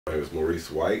My name is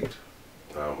Maurice White.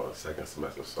 I'm a second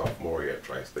semester sophomore here at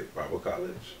Tri-State Bible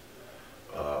College.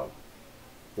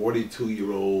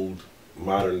 42-year-old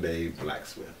modern day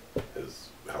blacksmith is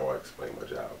how I explain my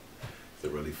job. It's a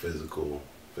really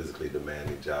physically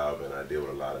demanding job, and I deal with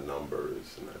a lot of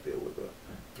numbers, and I deal with a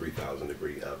 3,000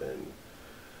 degree oven.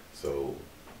 So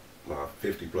my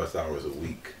 50 plus hours a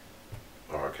week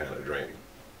are kind of draining.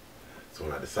 So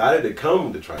when I decided to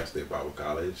come to Tri-State Bible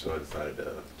College, and I decided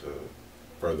to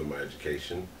further my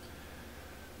education,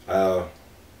 I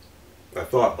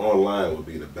thought online would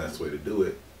be the best way to do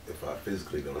it. If I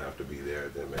physically don't have to be there,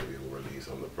 then maybe it will relieve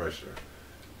some of the pressure.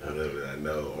 And little did I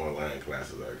know, online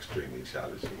classes are extremely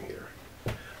challenging here.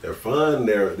 They're fun,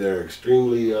 they're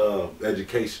extremely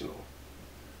educational.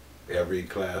 Every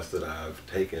class that I've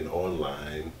taken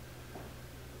online,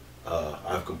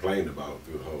 I've complained about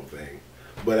through the whole thing.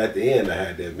 But at the end, I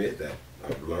had to admit that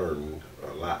I've learned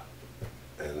a lot.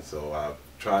 And so I've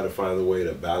tried to find a way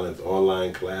to balance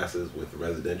online classes with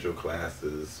residential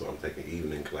classes. So I'm taking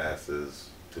evening classes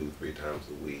 2-3 times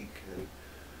a week, and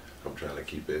I'm trying to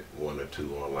keep it 1 or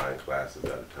 2 online classes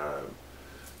at a time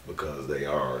because they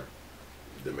are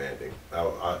demanding.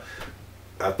 I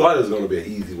thought it was going to be an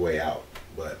easy way out,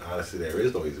 but honestly there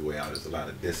is no easy way out. There's a lot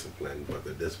of discipline, but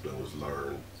the discipline was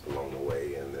learned along the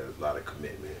way, and there's a lot of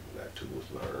commitment that too was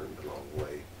learned along the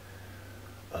way.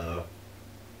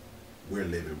 We're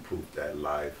living proof that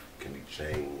life can be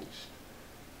changed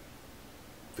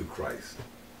through Christ.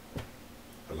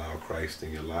 Allow Christ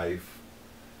in your life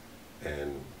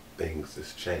and things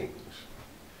just change.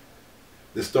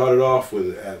 This started off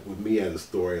with me as a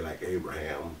story like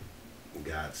Abraham.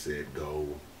 God said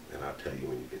go, and I'll tell you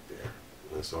when you get there.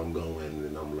 And so I'm going,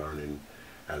 and I'm learning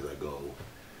as I go.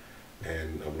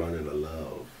 And I'm learning to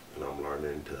love, and I'm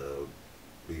learning to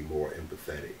be more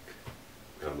empathetic.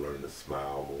 And I'm learning to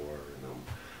smile more, and I'm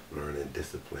learning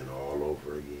discipline all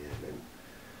over again.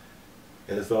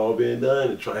 And it's all being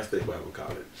done at Tri-State Bible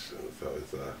College. And so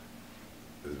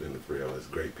it's been a thrill. It's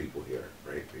great people here,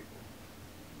 great people.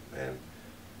 And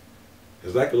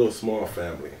it's like a little small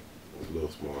family. It's a little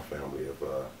small family of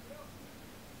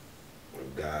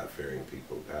God-fearing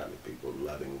people, godly people,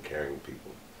 loving, caring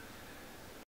people.